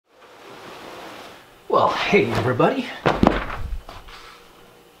Well, hey everybody.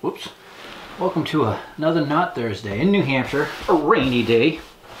 Whoops. Welcome to another Not Thursday in New Hampshire, a rainy day.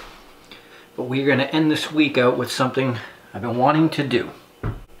 But we're going to end this week out with something I've been wanting to do.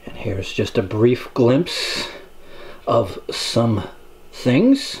 And here's just a brief glimpse of some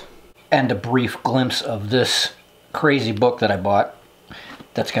things and a brief glimpse of this crazy book that I bought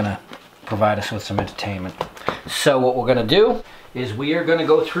that's going to provide us with some entertainment. So what we're going to do is we are going to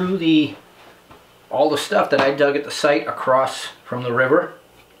go through all the stuff that I dug at the site across from the river.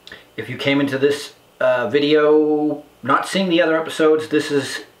 If you came into this video not seeing the other episodes, this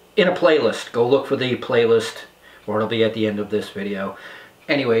is in a playlist. Go look for the playlist, or it'll be at the end of this video.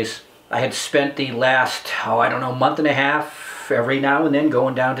 Anyways, I had spent the last, I don't know, month and a half every now and then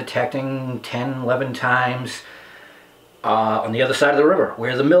going down detecting 10, 11 times on the other side of the river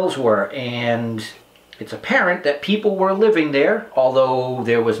where the mills were, and it's apparent that people were living there, although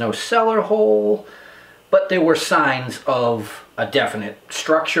there was no cellar hole. But there were signs of a definite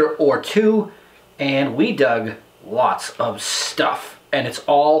structure or two, and we dug lots of stuff. And it's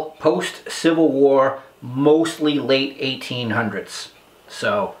all post-Civil War, mostly late 1800s.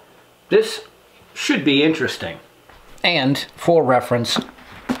 So this should be interesting. And for reference,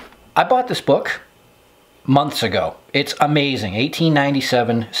 I bought this book months ago. It's amazing.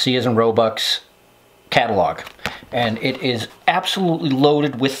 1897 Sears and Roebuck's catalog. And it is absolutely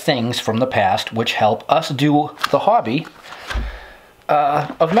loaded with things from the past which help us do the hobby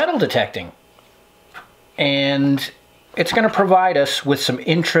of metal detecting. And it's going to provide us with some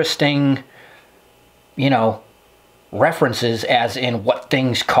interesting, references, as in what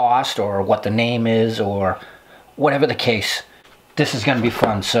things cost or what the name is or whatever the case. This is going to be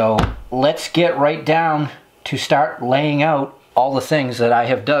fun. So let's get right down to start laying out all the things that I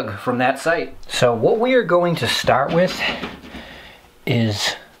have dug from that site. So what we are going to start with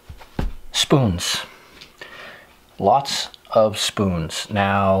is spoons. Lots of spoons.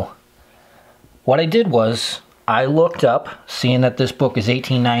 Now, what I did was I looked up, seeing that this book is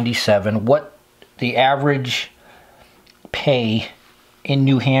 1897, what the average pay in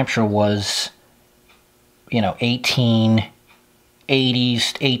New Hampshire was, 1880s,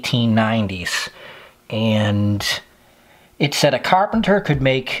 1890s. And it said a carpenter could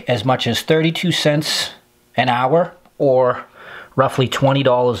make as much as 32 cents an hour, or roughly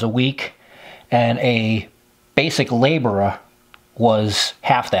 $20 a week, and a basic laborer was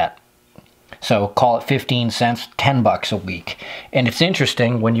half that. So call it 15 cents, 10 bucks a week. And it's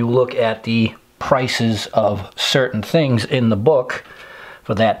interesting when you look at the prices of certain things in the book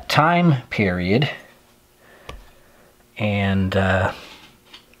for that time period, and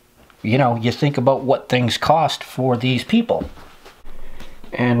you think about what things cost for these people.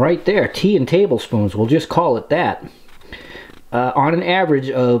 And right there, tea and tablespoons, we'll just call it that. On an average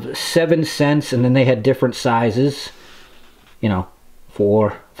of 7 cents, and then they had different sizes,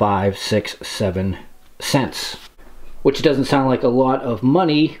 4, 5, 6, 7 cents. Which doesn't sound like a lot of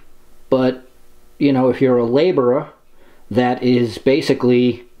money, but, if you're a laborer, that is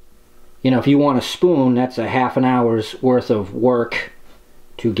basically, if you want a spoon, that's a half an hour's worth of work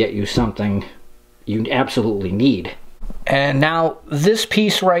to get you something you absolutely need. And now this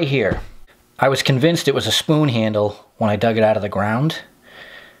piece right here, I was convinced it was a spoon handle when I dug it out of the ground,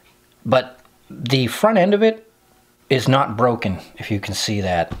 but the front end of it is not broken, if you can see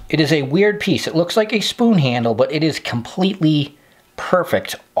that. It is a weird piece. It looks like a spoon handle, but it is completely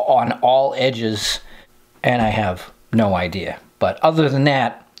perfect on all edges, and I have no idea. But other than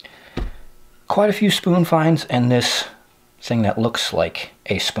that, quite a few spoon finds, and this thing that looks like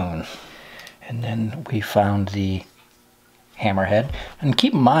a spoon. And then we found the hammerhead. And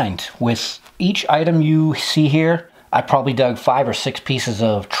keep in mind, with each item you see here, I probably dug 5 or 6 pieces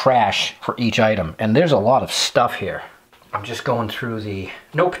of trash for each item. And there's a lot of stuff here. I'm just going through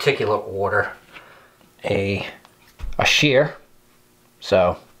no particular order. A shear.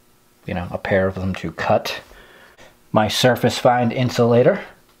 So, a pair of them to cut. My surface find insulator.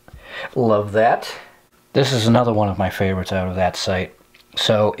 Love that. This is another one of my favorites out of that site.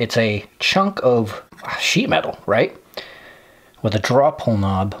 So it's a chunk of sheet metal, right? With a draw pull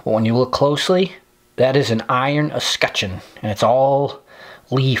knob. But when you look closely, that is an iron escutcheon. And it's all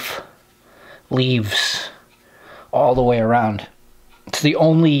leaves, all the way around. It's the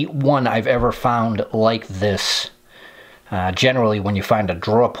only one I've ever found like this. Generally, when you find a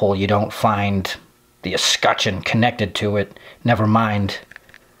draw pull, you don't find the escutcheon connected to it. Never mind,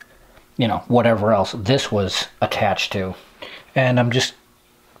 whatever else this was attached to. And I'm just,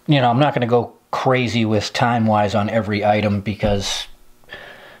 I'm not going to go crazy with time-wise on every item because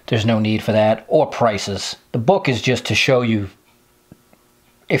there's no need for that, or prices. The book is just to show you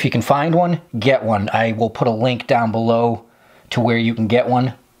if you can find one, get one. I will put a link down below to where you can get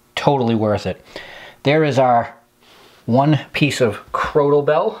one. Totally worth it. There is our one piece of Crotal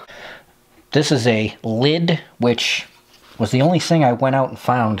Bell. This is a lid, which was the only thing I went out and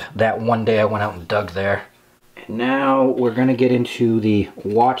found that one day I went out and dug there. And now we're going to get into the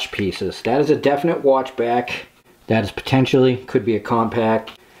watch pieces. That is a definite watch back. That is potentially, could be a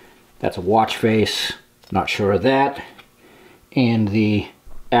compact. That's a watch face. Not sure of that. And the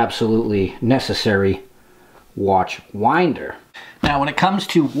absolutely necessary watch winder. Now when it comes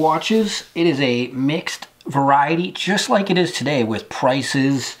to watches, it is a mixed variety, just like it is today, with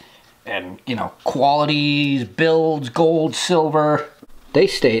prices and, you know, qualities, builds, gold, silver. They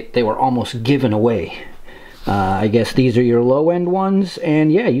state they were almost given away. I guess these are your low-end ones,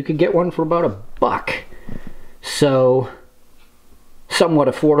 and yeah, you could get one for about $1. So, somewhat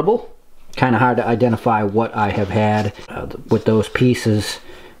affordable. Kind of hard to identify what I have had with those pieces.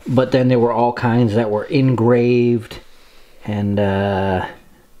 But then there were all kinds that were engraved, and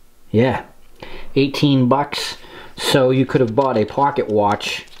yeah, $18. So you could have bought a pocket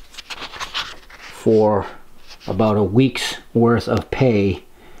watch for about a week's worth of pay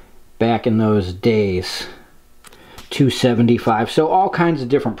back in those days. $275. So all kinds of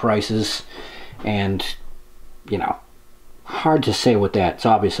different prices, and you know, hard to say what that. It's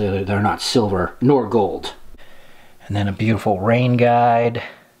obviously they're not silver nor gold. And then a beautiful rain guide,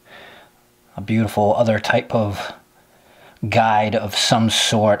 a beautiful other type of guide of some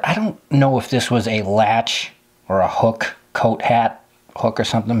sort. I don't know if this was a latch or a hook, coat hat hook or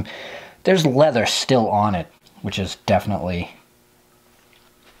something. There's leather still on it, which is definitely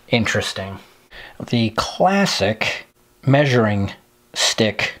interesting. The classic measuring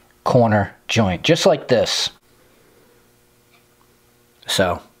stick corner joint, just like this.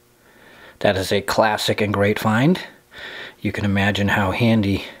 So, that is a classic and great find. You can imagine how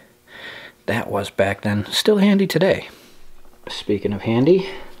handy that was back then. Still handy today. Speaking of handy,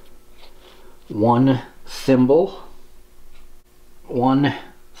 one thimble, one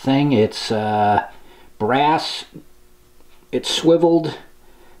thing, it's brass, it's swiveled.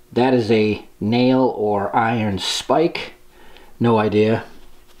 That is a nail or iron spike. No idea,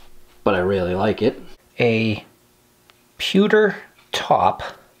 but I really like it. A pewter top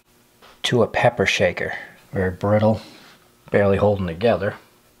to a pepper shaker. Very brittle, barely holding together.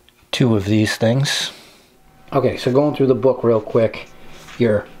 Two of these things. Okay, so going through the book real quick,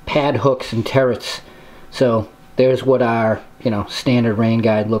 your pad hooks and turrets. So there's what our, you know, standard rain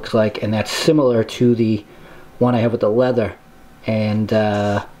guide looks like, and that's similar to the one I have with the leather. And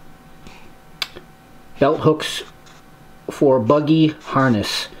belt hooks for buggy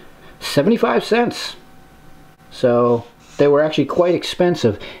harness, 75 cents. So they were actually quite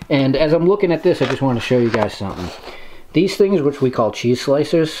expensive. And as I'm looking at this, I just want to show you guys something. These things, which we call cheese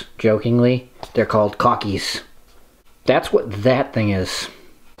slicers, jokingly, they're called cockies. That's what that thing is.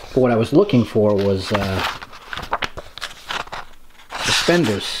 But what I was looking for was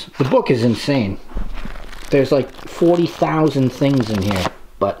suspenders. The book is insane. There's like 40,000 things in here.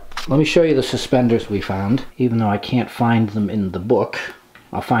 But let me show you the suspenders we found. Even though I can't find them in the book.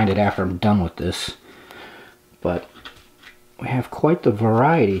 I'll find it after I'm done with this. But we have quite the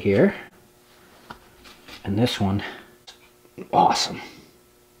variety here. And this one, awesome.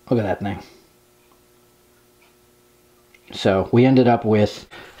 Look at that thing. So we ended up with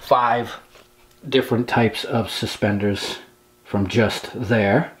 5 different types of suspenders from just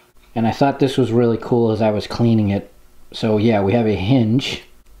there. And I thought this was really cool as I was cleaning it. So yeah, we have a hinge.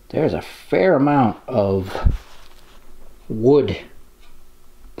 There's a fair amount of wood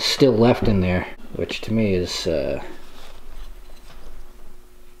still left in there, which to me is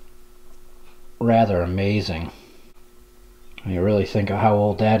rather amazing. You really think of how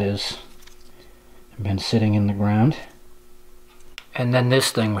old that is. It's been sitting in the ground. And then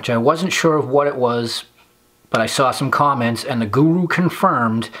this thing, which I wasn't sure of what it was, but I saw some comments, and the guru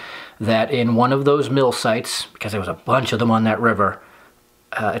confirmed that in one of those mill sites, because there was a bunch of them on that river,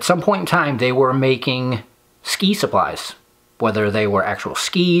 at some point in time they were making ski supplies. Whether they were actual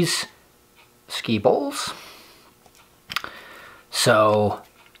skis, ski bowls. So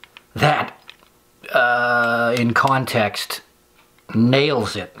that, in context,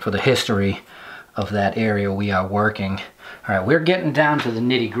 nails it for the history of that area we are working. Alright, we're getting down to the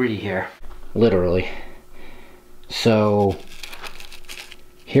nitty-gritty here, literally. So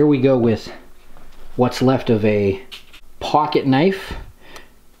here we go with what's left of a pocket knife.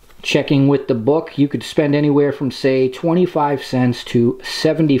 Checking with the book, you could spend anywhere from, say, 25 cents to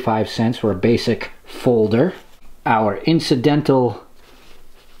 75 cents for a basic folder. Our incidental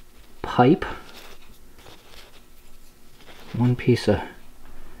pipe. One piece of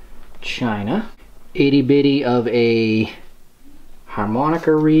china. Itty bitty of a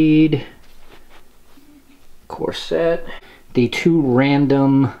harmonica reed, corset. The two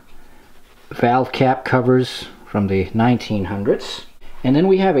random valve cap covers from the 1900s. And then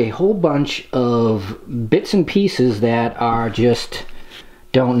we have a whole bunch of bits and pieces that are just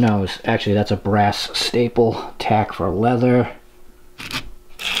don't knows. Actually, that's a brass staple tack for leather.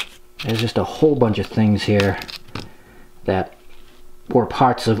 There's just a whole bunch of things here that were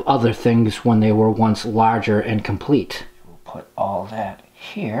parts of other things when they were once larger and complete. We'll put all that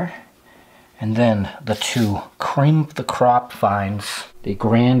here. And then the two cream of the crop finds. The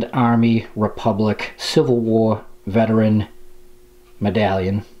Grand Army Republic Civil War Veteran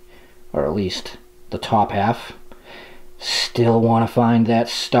Medallion, or at least the top half. Still want to find that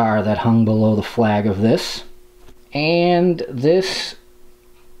star that hung below the flag of this. And this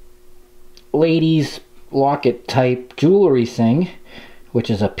ladies locket type jewelry thing,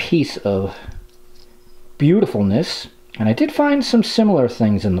 which is a piece of beautifulness. And I did find some similar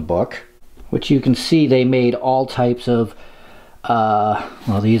things in the book, which you can see they made all types of,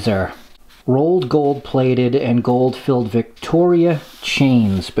 well, these are rolled gold plated and gold filled Victoria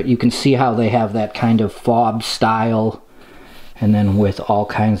chains, but you can see how they have that kind of fob style, and then with all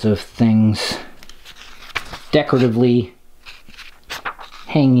kinds of things decoratively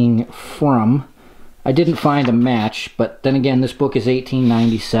hanging from. I didn't find a match, but then again, this book is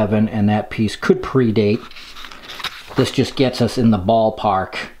 1897 and that piece could predate. This just gets us in the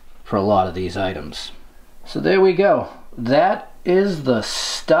ballpark for a lot of these items. So there we go. That is the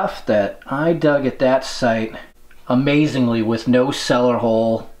stuff that I dug at that site, amazingly, with no cellar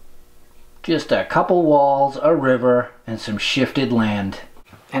hole, just a couple walls, a river, and some shifted land.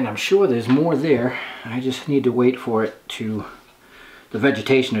 And I'm sure there's more there. I just need to wait for it to, the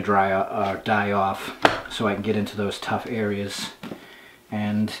vegetation to die off, so I can get into those tough areas.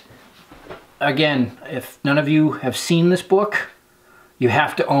 And again, if none of you have seen this book, you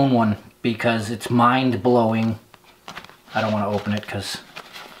have to own one because it's mind-blowing. I don't want to open it because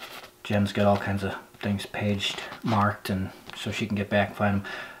Jen's got all kinds of things paged, marked, and so she can get back and find them.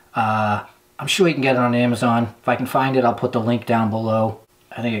 I'm sure you can get it on Amazon. If I can find it, I'll put the link down below.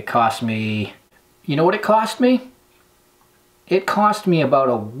 I think it cost me, you know what it cost me? It cost me about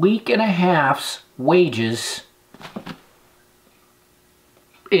a week and a half's wages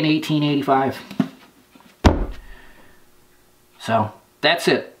in 1885. So that's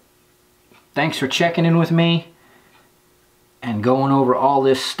it. Thanks for checking in with me and going over all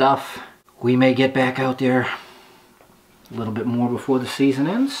this stuff. We may get back out there a little bit more before the season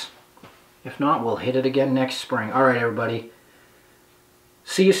ends. If not, we'll hit it again next spring. All right, everybody.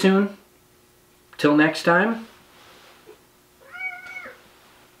 See you soon. Till next time.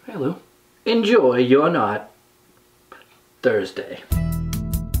 Hey, Lou. Enjoy your Not Thursday.